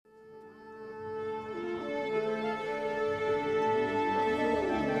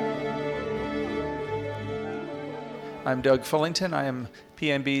I'm Doug Fullington. I am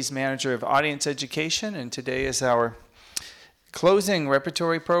PMB's Manager of Audience Education, and today is our closing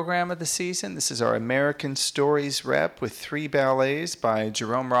repertory program of the season. This is our American Stories rep with 3 ballets by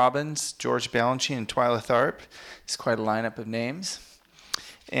Jerome Robbins, George Balanchine, and Twyla Tharp. It's quite a lineup of names.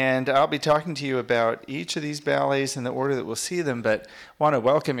 And I'll be talking to you about each of these ballets in the order that we'll see them, but want to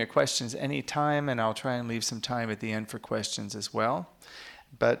welcome your questions anytime, and I'll try and leave some time at the end for questions as well.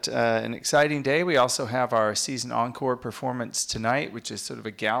 But an exciting day. We also have our season encore performance tonight, which is sort of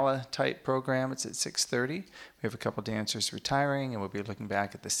a gala-type program. It's at 6:30. We have a couple dancers retiring, and we'll be looking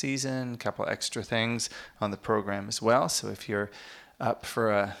back at the season, a couple extra things on the program as well. So if you're up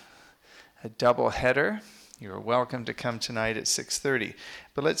for a double header, you're welcome to come tonight at 6:30.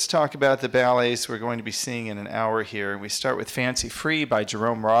 But let's talk about the ballets we're going to be seeing in an hour here. We start with Fancy Free by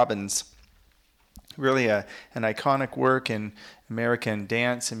Jerome Robbins. Really an iconic work in American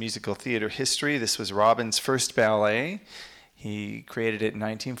dance and musical theater history. This was Robbins' first ballet. He created it in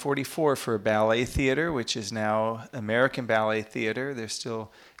 1944 for a ballet theater, which is now American Ballet Theater. They're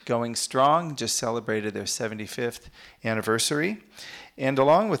still going strong, just celebrated their 75th anniversary. And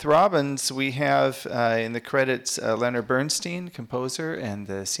along with Robbins, we have in the credits Leonard Bernstein, composer, and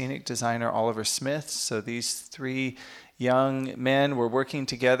the scenic designer Oliver Smith. So these 3 young men were working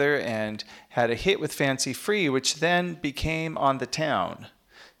together and had a hit with Fancy Free, which then became On the Town.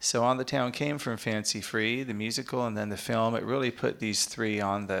 So On the Town came from Fancy Free, the musical, and then the film. It really put these 3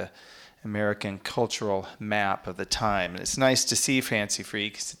 on the American cultural map of the time. And it's nice to see Fancy Free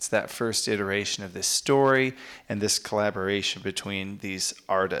because it's that first iteration of this story and this collaboration between these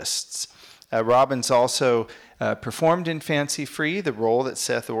artists. Robbins also performed in Fancy Free. The role that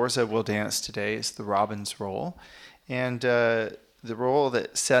Seth Orza will dance today is the Robbins role. And the role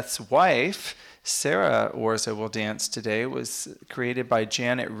that Seth's wife, Sarah Orza, will dance today was created by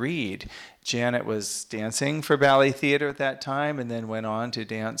Janet Reed. Janet was dancing for ballet theater at that time and then went on to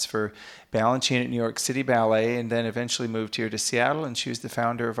dance for Balanchine at New York City Ballet and then eventually moved here to Seattle, and she was the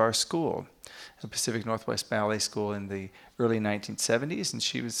founder of our school, the Pacific Northwest Ballet School, in the early 1970s, and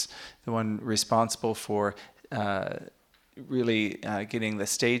she was the one responsible for really getting the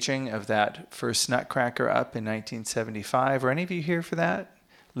staging of that first Nutcracker up in 1975. Were any of you here for that?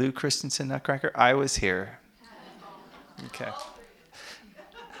 Lou Christensen Nutcracker? I was here. Okay.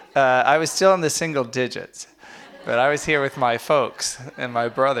 I was still in the single digits, but I was here with my folks and my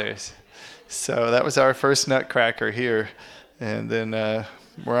brothers. So that was our first Nutcracker here, and then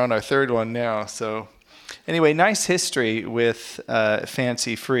we're on our 3rd one now. So anyway, nice history with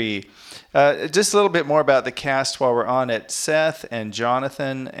Fancy Free. Just a little bit more about the cast while we're on it. Seth and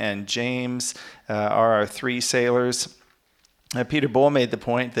Jonathan and James are our 3 sailors. Peter Bull made the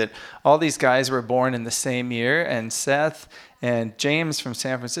point that all these guys were born in the same year, and Seth and James from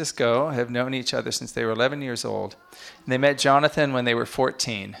San Francisco have known each other since they were 11 years old. And they met Jonathan when they were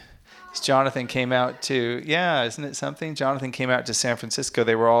 14. Jonathan came out to, isn't it something? Jonathan came out to San Francisco.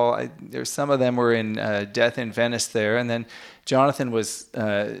 They were all, some of them were in Death in Venice there, and then Jonathan was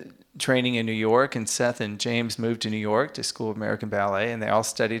training in New York, and Seth and James moved to New York to School of American Ballet, and they all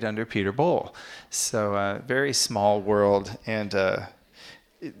studied under Peter Bull. So very small world, and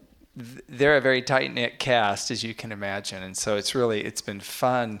they're a very tight-knit cast, as you can imagine, and so it's been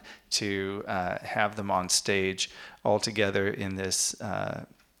fun to have them on stage all together in this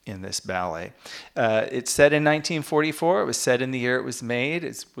ballet. It's set in 1944. It was set in the year it was made.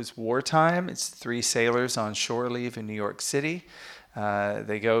 It was wartime. It's 3 sailors on shore leave in New York City.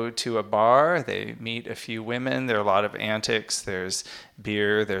 They go to a bar, they meet a few women, there are a lot of antics, there's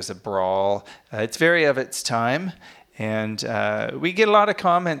beer, there's a brawl. It's very of its time, and we get a lot of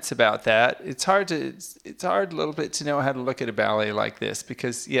comments about that. It's hard a little bit to know how to look at a ballet like this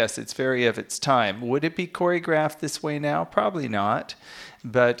because, yes, it's very of its time. Would it be choreographed this way now? Probably not,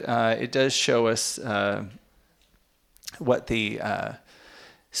 but it does show us what the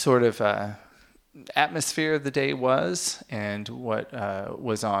sort of atmosphere of the day was and what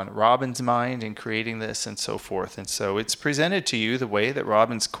was on Robbins' mind in creating this and so forth. And so it's presented to you the way that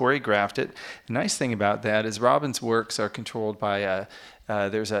Robbins choreographed it. The nice thing about that is Robbins' works are controlled by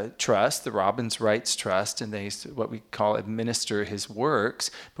there's a trust, the Robbins Rights Trust, and they what we call administer his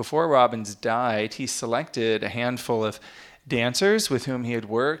works. Before Robbins died, he selected a handful of dancers with whom he had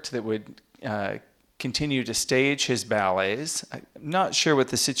worked that would continue to stage his ballets. I'm not sure what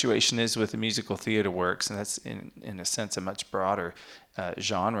the situation is with the musical theater works, and that's in a sense a much broader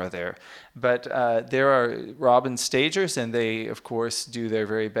genre there. But there are Robbins stagers, and they, of course, do their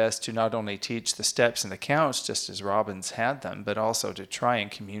very best to not only teach the steps and the counts, just as Robbins had them, but also to try and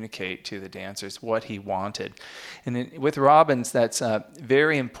communicate to the dancers what he wanted. And with Robbins, that's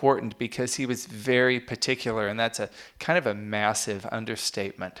very important because he was very particular, and that's a kind of a massive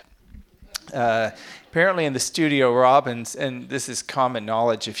understatement. Apparently in the studio, Robbins, and this is common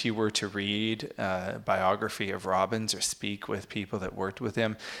knowledge if you were to read a biography of Robbins or speak with people that worked with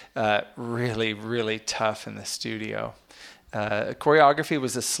him, really, really tough in the studio. Choreography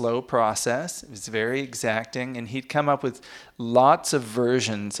was a slow process. It was very exacting, and he'd come up with lots of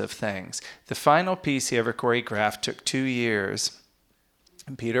versions of things. The final piece he ever choreographed took 2 years,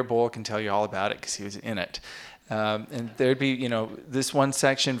 and Peter Boal can tell you all about it because he was in it. And there'd be, this one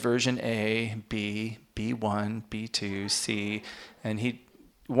section, version A, B, B1, B2, C, and he'd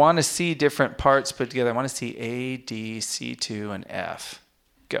want to see different parts put together. I want to see A, D, C2, and F.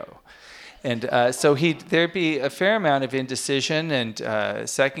 Go. And so there'd be a fair amount of indecision and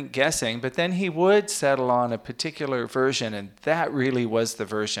second guessing, but then he would settle on a particular version, and that really was the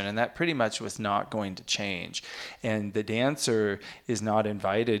version, and that pretty much was not going to change. And the dancer is not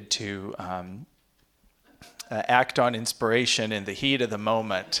invited to act on inspiration in the heat of the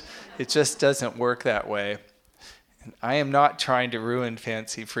moment. It just doesn't work that way. I am not trying to ruin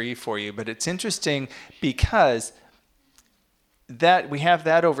Fancy Free for you, but it's interesting because that we have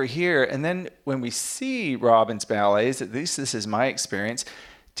that over here, and then when we see Robbins ballets, at least this is my experience,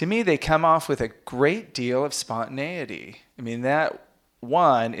 to me they come off with a great deal of spontaneity. I mean, that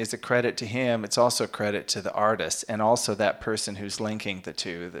one is a credit to him. It's also a credit to the artist and also that person who's linking the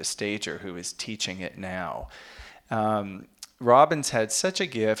two, the stager who is teaching it now. Robbins had such a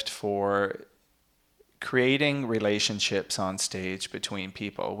gift for creating relationships on stage between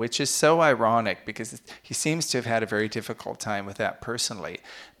people, which is so ironic because he seems to have had a very difficult time with that personally.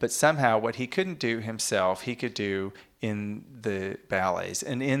 But somehow what he couldn't do himself, he could do in the ballets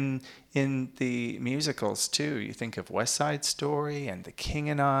and in the musicals too. You think of West Side Story and The King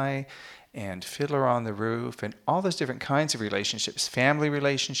and I and Fiddler on the Roof and all those different kinds of relationships, family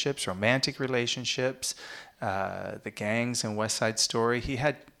relationships, romantic relationships, the gangs in West Side Story. He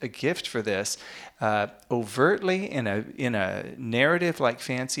had a gift for this, overtly in a narrative like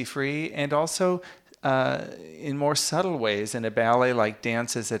Fancy Free, and also in more subtle ways in a ballet like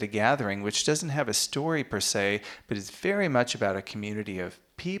Dances at a Gathering, which doesn't have a story per se, but is very much about a community of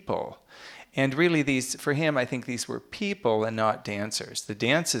people. And really for him, I think these were people and not dancers. The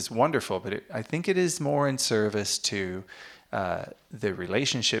dance is wonderful, but I think it is more in service to the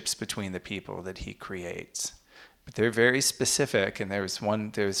relationships between the people that he creates. But they're very specific, and there's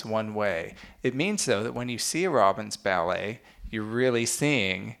one way. It means, though, that when you see a Robbins ballet, you're really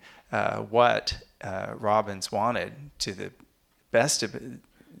seeing what Robbins wanted to the best of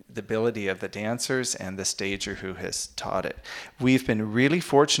the ability of the dancers and the stager who has taught it. We've been really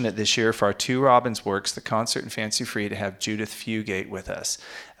fortunate this year for our 2 Robbins works, the concert and Fancy Free, to have Judith Fugate with us.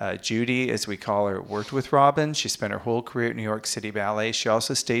 Judy, as we call her, worked with Robbins. She spent her whole career at New York City Ballet. She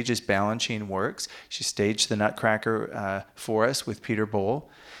also stages Balanchine works. She staged the Nutcracker for us with Peter Boal.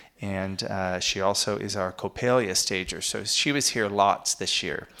 And she also is our Coppelia stager. So she was here lots this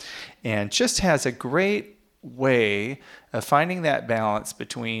year. And just has a great way of finding that balance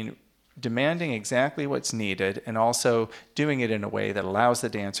between demanding exactly what's needed and also doing it in a way that allows the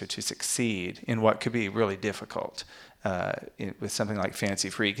dancer to succeed in what could be really difficult with something like Fancy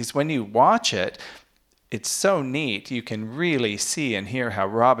Free. Because when you watch it, it's so neat. You can really see and hear how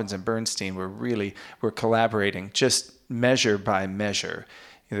Robbins and Bernstein were collaborating just measure by measure.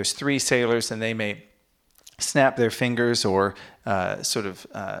 There's 3 sailors, and they may snap their fingers or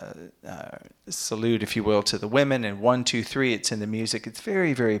salute, if you will, to the women. And 1, 2, 3, it's in the music. It's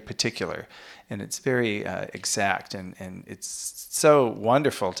very, very particular, and it's very exact. And it's so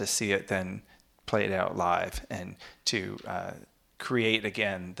wonderful to see it then played out live and to create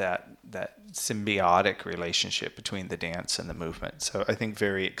again that symbiotic relationship between the dance and the movement. So I think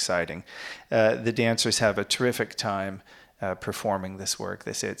very exciting. The dancers have a terrific time performing this work.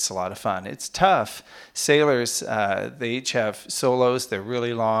 They say it's a lot of fun. It's tough. Sailors, they each have solos. They're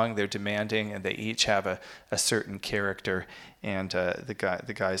really long. They're demanding, and they each have a certain character. And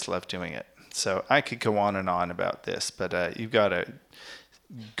the guys love doing it. So I could go on and on about this, but you've got a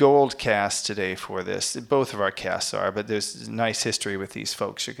gold cast today for this. Both of our casts are, but there's nice history with these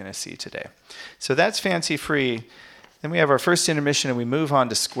folks you're going to see today. So that's Fancy Free. Then we have our first intermission, and we move on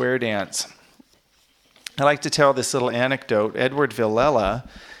to square dance. I like to tell this little anecdote. Edward Villela,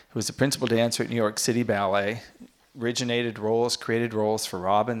 who was a principal dancer at New York City Ballet, created roles for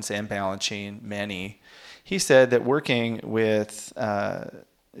Robbins and Balanchine, many. He said that working with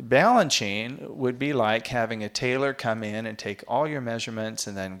Balanchine would be like having a tailor come in and take all your measurements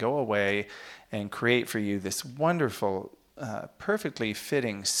and then go away and create for you this wonderful, perfectly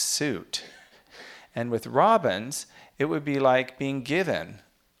fitting suit. And with Robbins, it would be like being given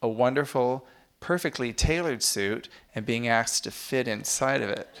a wonderful, perfectly tailored suit and being asked to fit inside of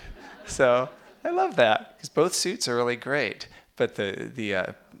it. So I love that, because both suits are really great, but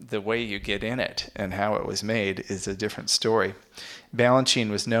the way you get in it and how it was made is a different story. Balanchine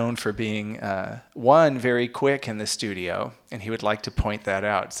was known for being, very quick in the studio, and he would like to point that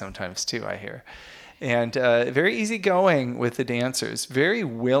out sometimes too, I hear. And very easygoing with the dancers, very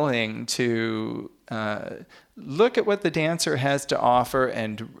willing to look at what the dancer has to offer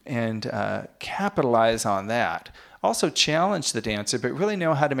and capitalize on that. Also challenge the dancer, but really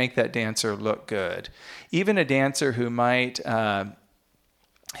know how to make that dancer look good. Even a dancer who might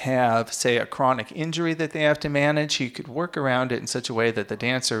have, say, a chronic injury that they have to manage, he could work around it in such a way that the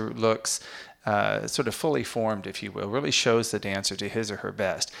dancer looks sort of fully formed, if you will, really shows the dancer to his or her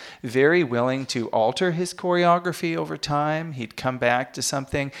best. Very willing to alter his choreography over time. He'd come back to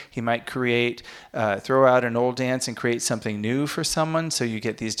something. He might throw out an old dance and create something new for someone, so you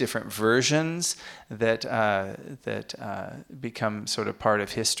get these different versions that become sort of part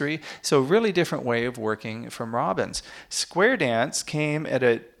of history. So a really different way of working from Robbins. Square dance came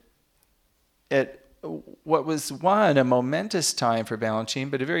at what was a momentous time for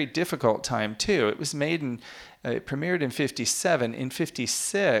Balanchine, but a very difficult time too. It was it premiered in 1957. In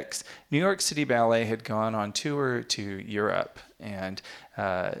 1956, New York City Ballet had gone on tour to Europe, and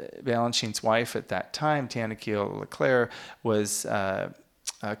Balanchine's wife at that time, Tanaquil Leclerc, was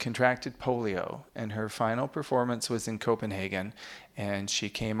contracted polio, and her final performance was in Copenhagen, and she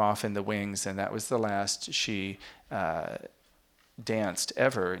came off in the wings, and that was the last she danced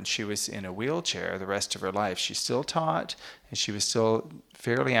ever, and she was in a wheelchair the rest of her life. She still taught, and she was still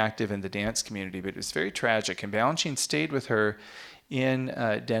fairly active in the dance community, but it was very tragic. And Balanchine stayed with her in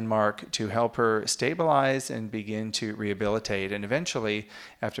Denmark to help her stabilize and begin to rehabilitate. And eventually,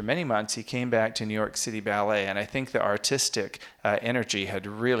 after many months, he came back to New York City Ballet. And I think the artistic energy had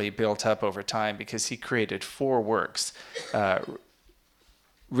really built up over time, because he created 4 works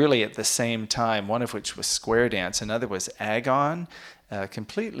really at the same time, one of which was Square Dance, another was Agon,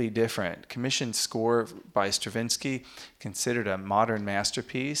 completely different. Commissioned score by Stravinsky, considered a modern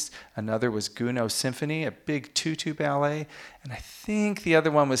masterpiece. Another was Gounod Symphony, a big tutu ballet. And I think the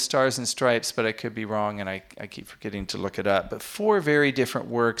other one was Stars and Stripes, but I could be wrong, and I keep forgetting to look it up. But 4 very different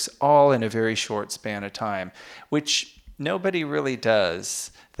works, all in a very short span of time, which nobody really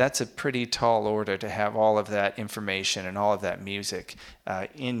does. That's a pretty tall order to have all of that information and all of that music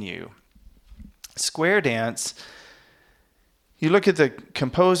in you. Square dance, you look at the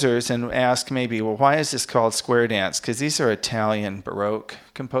composers and ask maybe, well, why is this called square dance? Because these are Italian Baroque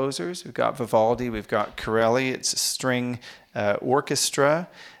composers. We've got Vivaldi, we've got Corelli. It's a string orchestra.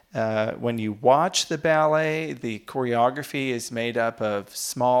 When you watch the ballet, the choreography is made up of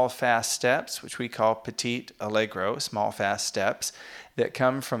small, fast steps, which we call petit allegro, small, fast steps, that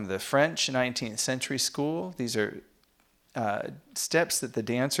come from the French 19th century school. These are steps that the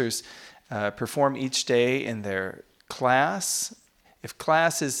dancers perform each day in their class. If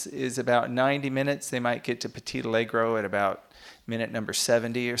class is about 90 minutes, they might get to petit allegro at about minute number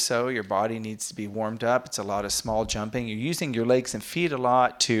 70 or so. Your body needs to be warmed up. It's a lot of small jumping. You're using your legs and feet a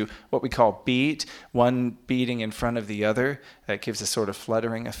lot to what we call beat, one beating in front of the other. That gives a sort of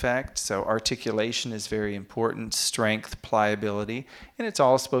fluttering effect. So articulation is very important, strength, pliability, and it's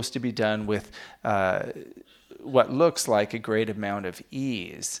all supposed to be done with what looks like a great amount of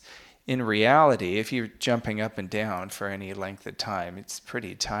ease. In reality, if you're jumping up and down for any length of time, it's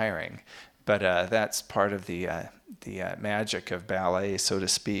pretty tiring. But that's part of the magic of ballet, so to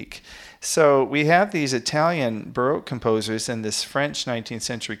speak. So we have these Italian Baroque composers and this French 19th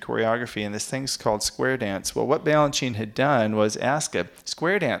century choreography, and this thing's called square dance. Well, what Balanchine had done was ask a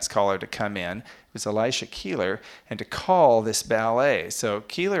square dance caller to come in. It was Elisha Keeler, and to call this ballet. So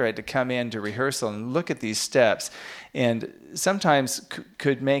Keeler had to come in to rehearsal and look at these steps, and sometimes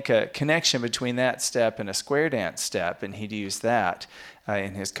could make a connection between that step and a square dance step, and he'd use that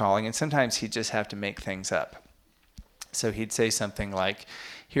in his calling. And sometimes he'd just have to make things up. So he'd say something like,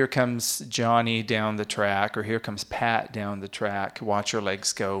 here comes Johnny down the track, or here comes Pat down the track, watch your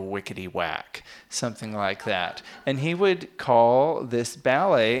legs go wickety whack, something like that. And he would call this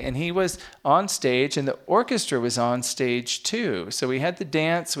ballet, and he was on stage, and the orchestra was on stage too. So we had the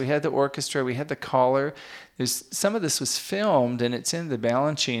dance, we had the orchestra, we had the caller. Some of this was filmed, and it's in the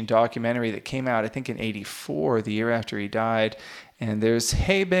Balanchine documentary that came out, I think, in '84, the year after he died. And there's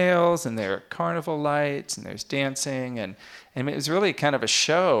hay bales, and there are carnival lights, and there's dancing, and it was really kind of a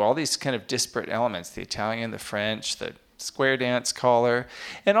show, all these kind of disparate elements, the Italian, the French, the square dance caller,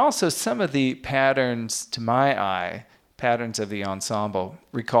 and also some of the patterns, to my eye, patterns of the ensemble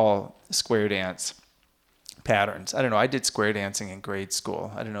recall square dance patterns. I don't know, I did square dancing in grade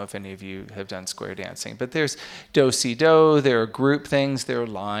school. I don't know if any of you have done square dancing, but there's do-si-do, there are group things, there are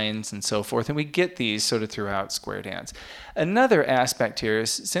lines and so forth, and we get these sort of throughout square dance. Another aspect here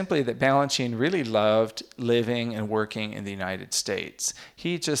is simply that Balanchine really loved living and working in the United States.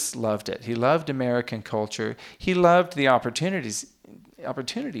 He just loved it. He loved American culture. He loved the opportunities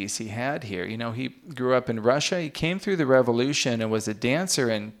he had here. You know, he grew up in Russia. He came through the revolution and was a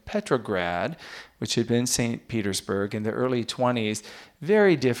dancer in Petrograd, which had been St. Petersburg, in the early 20s.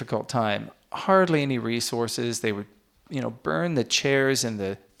 Very difficult time. Hardly any resources. They would, burn the chairs in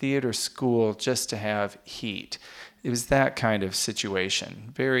the theater school just to have heat. It was that kind of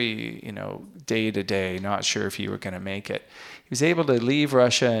situation. Very, day to day, not sure if you were going to make it. He was able to leave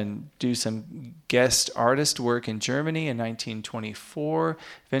Russia and do some guest artist work in Germany in 1924.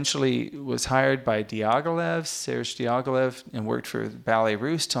 Eventually was hired by Diaghilev, Serge Diaghilev, and worked for Ballet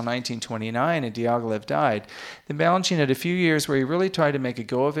Russe till 1929, and Diaghilev died. Then Balanchine had a few years where he really tried to make a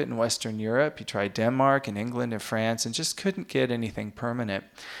go of it in Western Europe. He tried Denmark and England and France and just couldn't get anything permanent.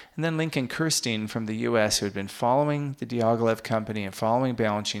 And then Lincoln Kirstein from the U.S., who had been following the Diaghilev company and following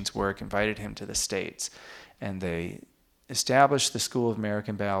Balanchine's work, invited him to the States. And they established the School of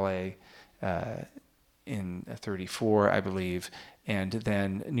American Ballet in 1934, I believe, and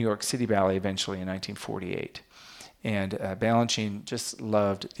then New York City Ballet eventually in 1948. And Balanchine just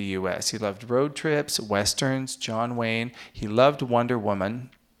loved the U.S. He loved road trips, westerns, John Wayne. He loved Wonder Woman.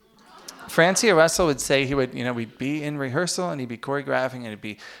 Francia Russell would say he would, we'd be in rehearsal and he'd be choreographing,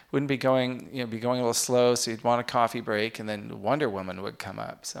 and wouldn't be going, be going a little slow, so he'd want a coffee break, and then Wonder Woman would come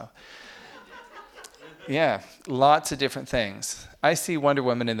up. So, yeah, lots of different things. I see Wonder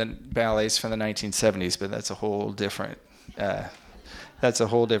Woman in the ballets from the 1970s, but that's a whole different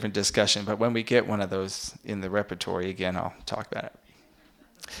discussion. But when we get one of those in the repertory again, I'll talk about it.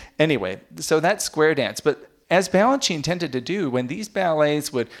 Anyway, so that's square dance. But as Balanchine tended to do, when these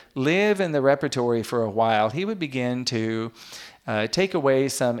ballets would live in the repertory for a while, he would begin to take away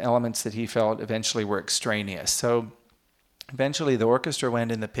some elements that he felt eventually were extraneous. So eventually the orchestra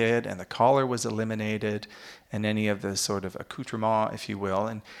went in the pit, and the caller was eliminated, and any of the sort of accoutrement, if you will.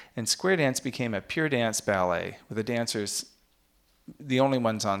 And square dance became a pure dance ballet with the dancers the only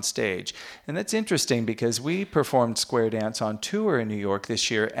ones on stage. And that's interesting because we performed square dance on tour in New York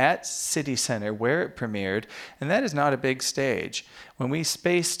this year at City Center where it premiered, and that is not a big stage. When we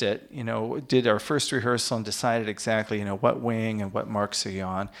spaced it, did our first rehearsal and decided exactly, what wing and what marks are you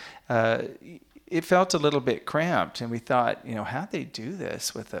on, it felt a little bit cramped, and we thought, how'd they do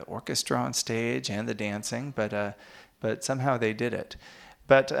this with the orchestra on stage and the dancing? But somehow they did it.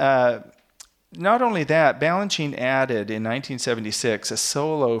 But not only that, Balanchine added in 1976 a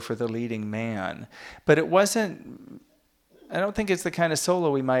solo for the leading man, but it wasn't, I don't think it's the kind of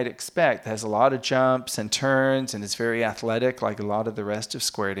solo we might expect. It has a lot of jumps and turns, and it's very athletic like a lot of the rest of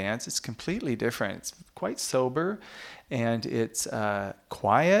square dance. It's completely different. It's quite sober, and it's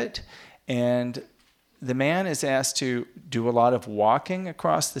quiet, and the man is asked to do a lot of walking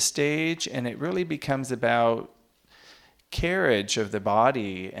across the stage, and it really becomes about carriage of the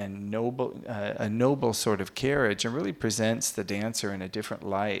body and a noble sort of carriage, and really presents the dancer in a different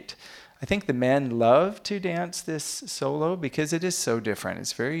light. I think the men love to dance this solo because it is so different.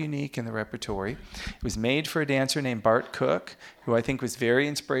 It's very unique in the repertory. It was made for a dancer named Bart Cook, who I think was very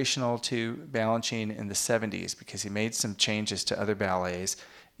inspirational to Balanchine in the 70s because he made some changes to other ballets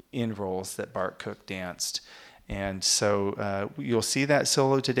in roles that Bart Cook danced. And so you'll see that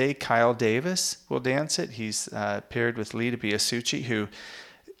solo today. Kyle Davis will dance it. He's paired with Lita Biasucci,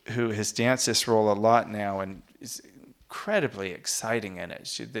 who has danced this role a lot now and is incredibly exciting in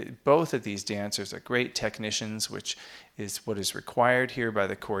it. Both of these dancers are great technicians, which is what is required here by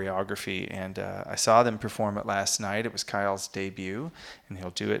the choreography. And I saw them perform it last night. It was Kyle's debut, and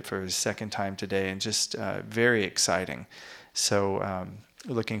he'll do it for his second time today, and just very exciting. So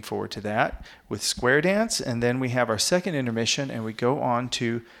looking forward to that with square dance. And then we have our second intermission, and we go on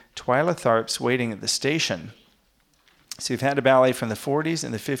to Twyla Tharp's Waiting at the Station. So we've had a ballet from the 40s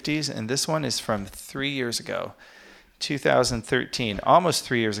and the 50s, and this one is from 3 years ago, 2013, almost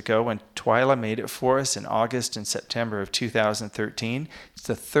 3 years ago, when Twyla made it for us in August and September of 2013. It's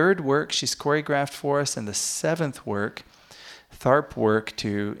the third work she's choreographed for us and the seventh work, Tharp work,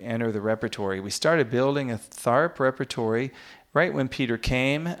 to enter the repertory. We started building a Tharp repertory right when Peter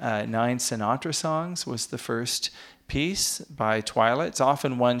came. 9 Sinatra songs was the first piece by Twyla. It's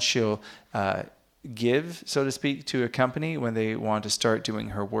often one she'll give, so to speak, to a company when they want to start doing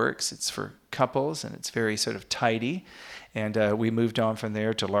her works. It's for couples, and it's very sort of tidy. And we moved on from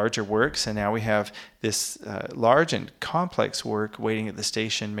there to larger works, and now we have this large and complex work waiting at the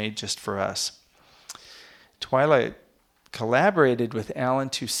station made just for us. Twyla collaborated with Alan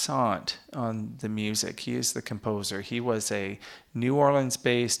Toussaint on the music. He is the composer. He was a New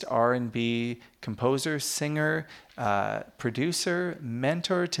Orleans-based R&B composer, singer, producer,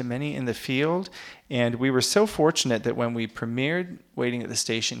 mentor to many in the field. And we were so fortunate that when we premiered Waiting at the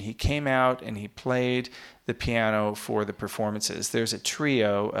Station, he came out and he played the piano for the performances. There's a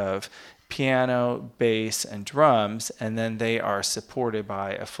trio of piano, bass, and drums, and then they are supported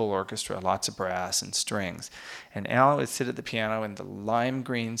by a full orchestra, lots of brass and strings. And Alan would sit at the piano in the lime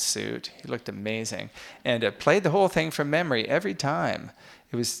green suit. He looked amazing, and played the whole thing from memory every time.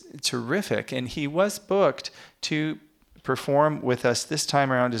 It was terrific, and he was booked to perform with us this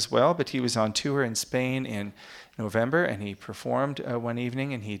time around as well, but he was on tour in Spain in November, and he performed one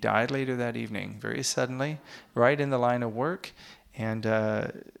evening, and he died later that evening, very suddenly, right in the line of work, and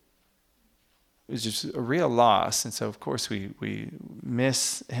it was just a real loss. And so, of course, we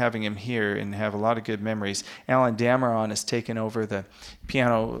miss having him here and have a lot of good memories. Alan Dameron has taken over the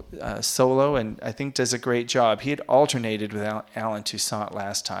piano solo and I think does a great job. He had alternated with Alan Toussaint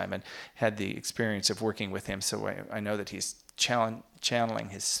last time and had the experience of working with him, so I know that he's channeling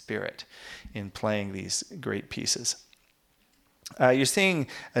his spirit in playing these great pieces. You're seeing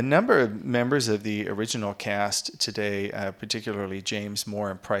a number of members of the original cast today, particularly James Moore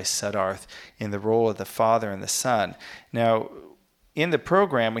and Price Suddarth, in the role of the father and the son. Now, in the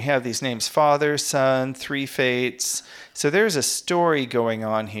program, we have these names: Father, Son, Three Fates. So there's a story going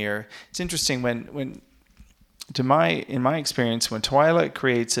on here. It's interesting in my experience, when Twyla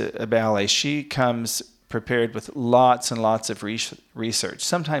creates a ballet, she comes prepared with lots and lots of research,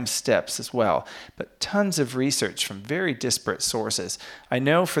 sometimes steps as well, but tons of research from very disparate sources. I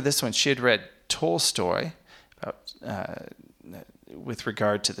know for this one she had read Tolstoy with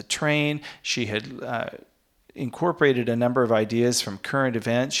regard to the train. She had incorporated a number of ideas from current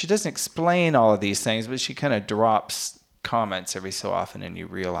events. She doesn't explain all of these things, but she kind of drops comments every so often and you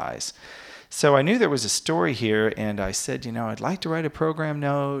realize. So I knew there was a story here, and I said, I'd like to write a program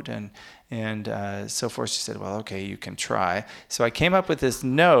note and so forth. She said, well, okay, you can try. So I came up with this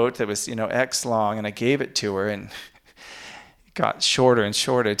note that was, X long, and I gave it to her, and it got shorter and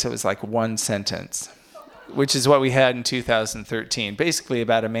shorter until it was like one sentence, which is what we had in 2013, basically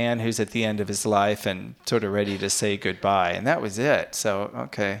about a man who's at the end of his life and sort of ready to say goodbye, and that was it. So,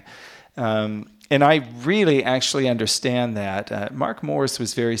 okay. And I really actually understand that. Mark Morris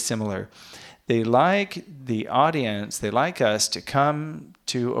was very similar. They like the audience, they like us to come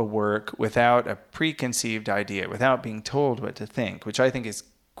to a work without a preconceived idea, without being told what to think, which I think is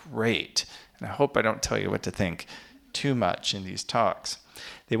great. And I hope I don't tell you what to think too much in these talks.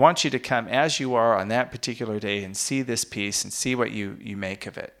 They want you to come as you are on that particular day and see this piece and see what you make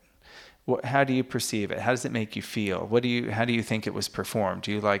of it. How do you perceive it? How does it make you feel? How do you think it was performed?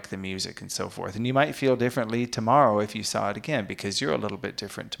 Do you like the music and so forth? And you might feel differently tomorrow if you saw it again, because you're a little bit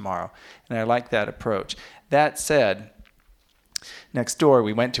different tomorrow. And I like that approach. That said, next door,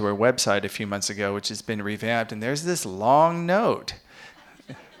 we went to her website a few months ago, which has been revamped, and there's this long note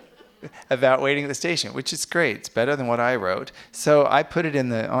about Waiting at the Station, which is great. It's better than what I wrote. So I put it in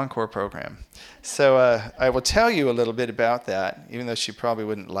the Encore program. So I will tell you a little bit about that, even though she probably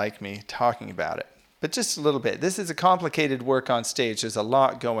wouldn't like me talking about it. But just a little bit. This is a complicated work on stage. There's a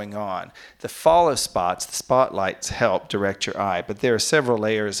lot going on. The follow spots, the spotlights, help direct your eye, but there are several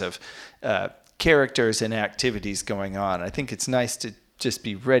layers of characters and activities going on. I think it's nice to just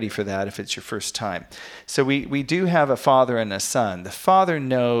be ready for that if it's your first time. So we do have a father and a son. The father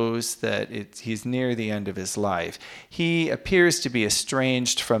knows that he's near the end of his life. He appears to be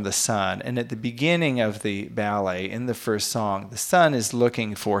estranged from the son, and at the beginning of the ballet, in the first song, the son is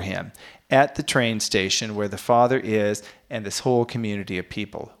looking for him at the train station where the father is, and this whole community of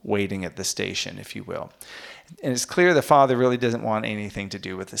people waiting at the station, if you will. And it's clear the father really doesn't want anything to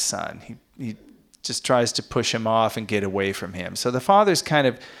do with the son. He just tries to push him off and get away from him. So the father's kind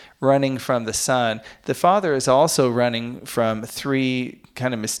of running from the son. The father is also running from three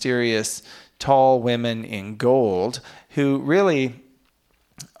kind of mysterious tall women in gold who really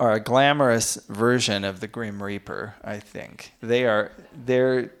are a glamorous version of the Grim Reaper, I think.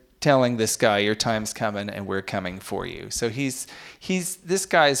 They're telling this guy, your time's coming and we're coming for you. So this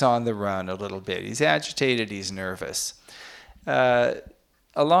guy's on the run a little bit. He's agitated, he's nervous.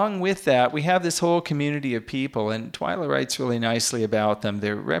 Along with that, we have this whole community of people, and Twyla writes really nicely about them.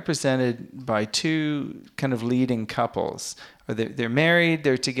 They're represented by two kind of leading couples. Or they're married,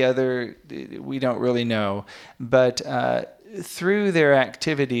 they're together, we don't really know. But through their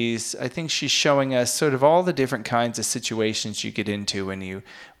activities, I think she's showing us sort of all the different kinds of situations you get into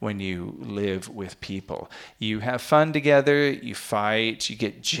when you live with people. You have fun together, you fight, you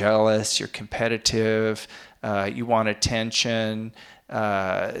get jealous, you're competitive, you want attention.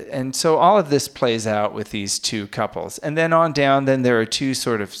 And so all of this plays out with these two couples. And then on down, then there are two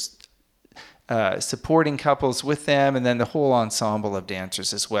sort of supporting couples with them, and then the whole ensemble of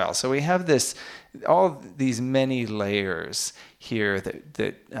dancers as well. So we have all these many layers here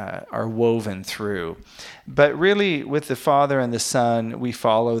that are woven through. But really, with the father and the son, we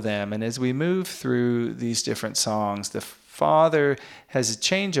follow them. And as we move through these different songs, the father has a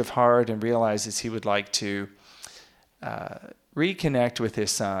change of heart and realizes he would like to reconnect with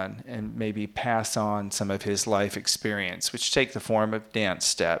his son and maybe pass on some of his life experience, which take the form of dance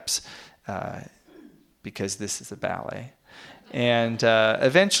steps, because this is a ballet. And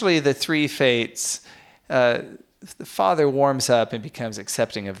eventually the three fates, the father warms up and becomes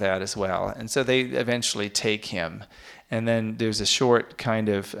accepting of that as well. And so they eventually take him. And then there's a short kind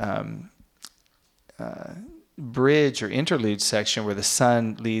of bridge or interlude section where the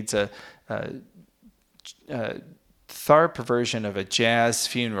son leads a Tharp version of a jazz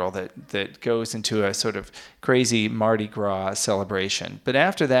funeral that goes into a sort of crazy Mardi Gras celebration. But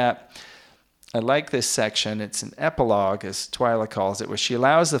after that, I like this section. It's an epilogue, as Twyla calls it, where she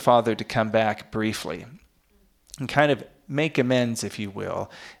allows the father to come back briefly and kind of make amends, if you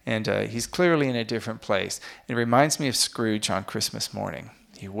will. And he's clearly in a different place. It reminds me of Scrooge on Christmas morning.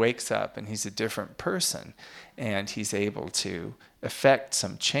 He wakes up and he's a different person, and he's able to effect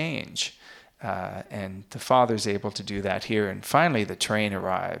some change. And the father's able to do that here. And finally, the train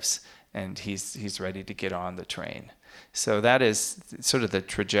arrives, and he's ready to get on the train. So that is sort of the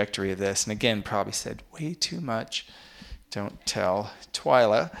trajectory of this. And again, probably said way too much. Don't tell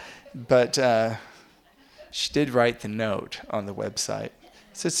Twyla. But she did write the note on the website.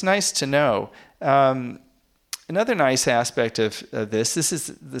 So it's nice to know. Another nice aspect of this is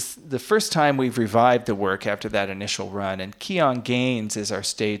the first time we've revived the work after that initial run, and Keon Gaines is our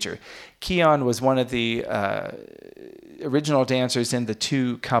stager. Keon was one of the original dancers in the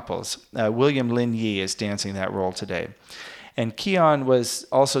two couples. William Lin Yi is dancing that role today. And Keon was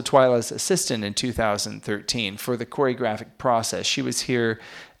also Twyla's assistant in 2013 for the choreographic process. She was here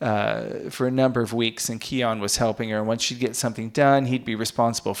for a number of weeks, and Keon was helping her. And once she'd get something done, he'd be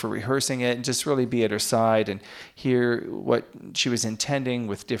responsible for rehearsing it and just really be at her side and hear what she was intending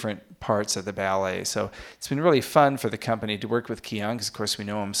with different parts of the ballet. So it's been really fun for the company to work with Keon, because, of course, we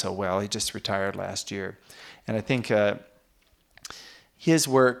know him so well. He just retired last year. And I think his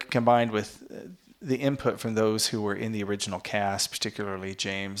work combined with the input from those who were in the original cast, particularly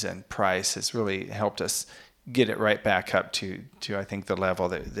James and Price, has really helped us get it right back up to I think, the level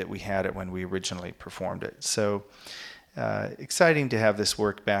that we had it when we originally performed it. So exciting to have this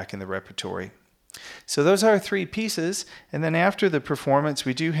work back in the repertory. So those are our three pieces. And then after the performance,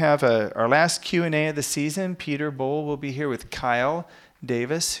 we do have our last Q&A of the season. Peter Bowl will be here with Kyle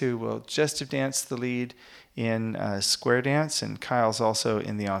Davis, who will just have danced the lead in Square Dance, and Kyle's also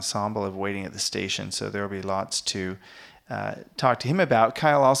in the ensemble of Waiting at the Station, so there will be lots to talk to him about.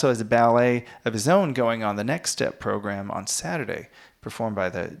 Kyle also has a ballet of his own going on the Next Step program on Saturday, performed by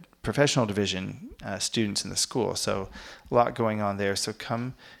the professional division students in the school, so a lot going on there. So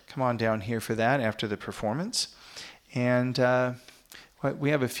come on down here for that after the performance. And we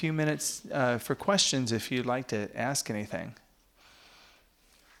have a few minutes for questions if you'd like to ask anything.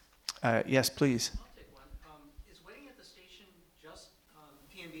 Yes, please.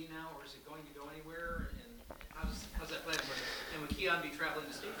 Be traveling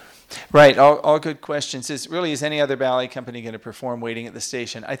to station? Right, all good questions. Is any other ballet company going to perform Waiting at the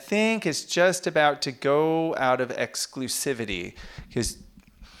Station? I think it's just about to go out of exclusivity, because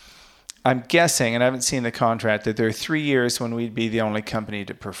I'm guessing, and I haven't seen the contract, that there are 3 years when we'd be the only company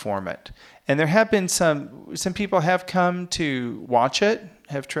to perform it. And there have been some people have come to watch it,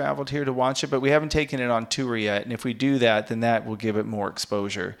 have traveled here to watch it, but we haven't taken it on tour yet. And if we do that, then that will give it more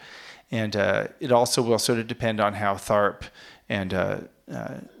exposure. And it also will sort of depend on how Tharp and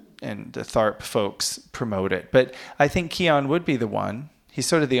the Tharp folks promote it. But I think Keon would be the one. he's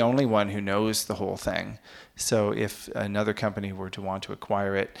sort of the only one who knows the whole thing. So if another company were to want to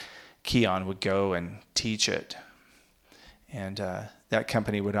acquire it, Keon would go and teach it. And that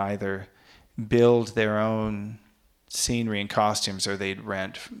company would either build their own scenery and costumes, or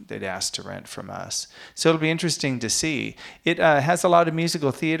they'd ask to rent from us. So it'll be interesting to see. It has a lot of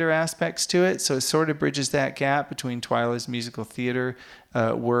musical theater aspects to it, so it sort of bridges that gap between Twyla's musical theater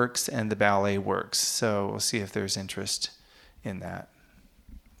works and the ballet works. So we'll see if there's interest in that.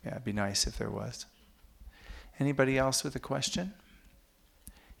 Yeah, it'd be nice if there was. Anybody else with a question?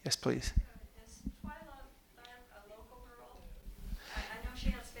 Yes, please. Is Twyla a local girl? I know she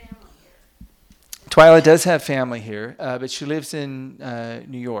has family here. Twyla does have family here, but she lives in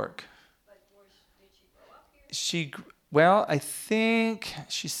New York. But did she grow up here? Well, I think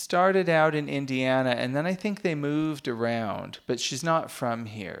she started out in Indiana, and then I think they moved around, but she's not from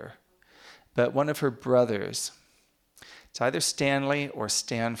here. But one of her brothers, it's either Stanley or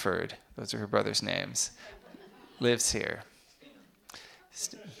Stanford, those are her brothers' names, lives here.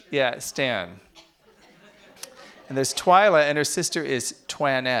 Stan. And there's Twyla, and her sister is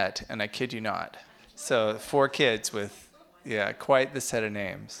Twanette, and I kid you not. So 4 kids with, quite the set of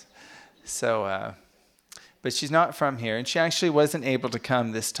names. So, but she's not from here, and she actually wasn't able to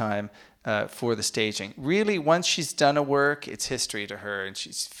come this time for the staging. Really, once she's done a work, it's history to her, and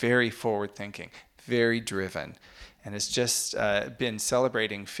she's very forward-thinking, very driven, and has just been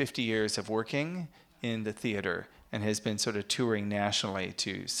celebrating 50 years of working in the theater and has been sort of touring nationally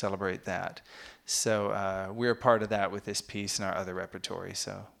to celebrate that. So we're part of that with this piece and our other repertory,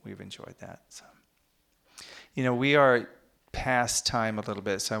 so we've enjoyed that. So, we are past time a little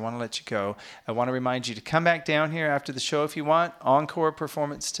bit, so I want to let you go. I want to remind you to come back down here after the show if you want. Encore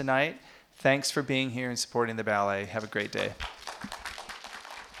performance tonight. Thanks for being here and supporting the ballet. Have a great day.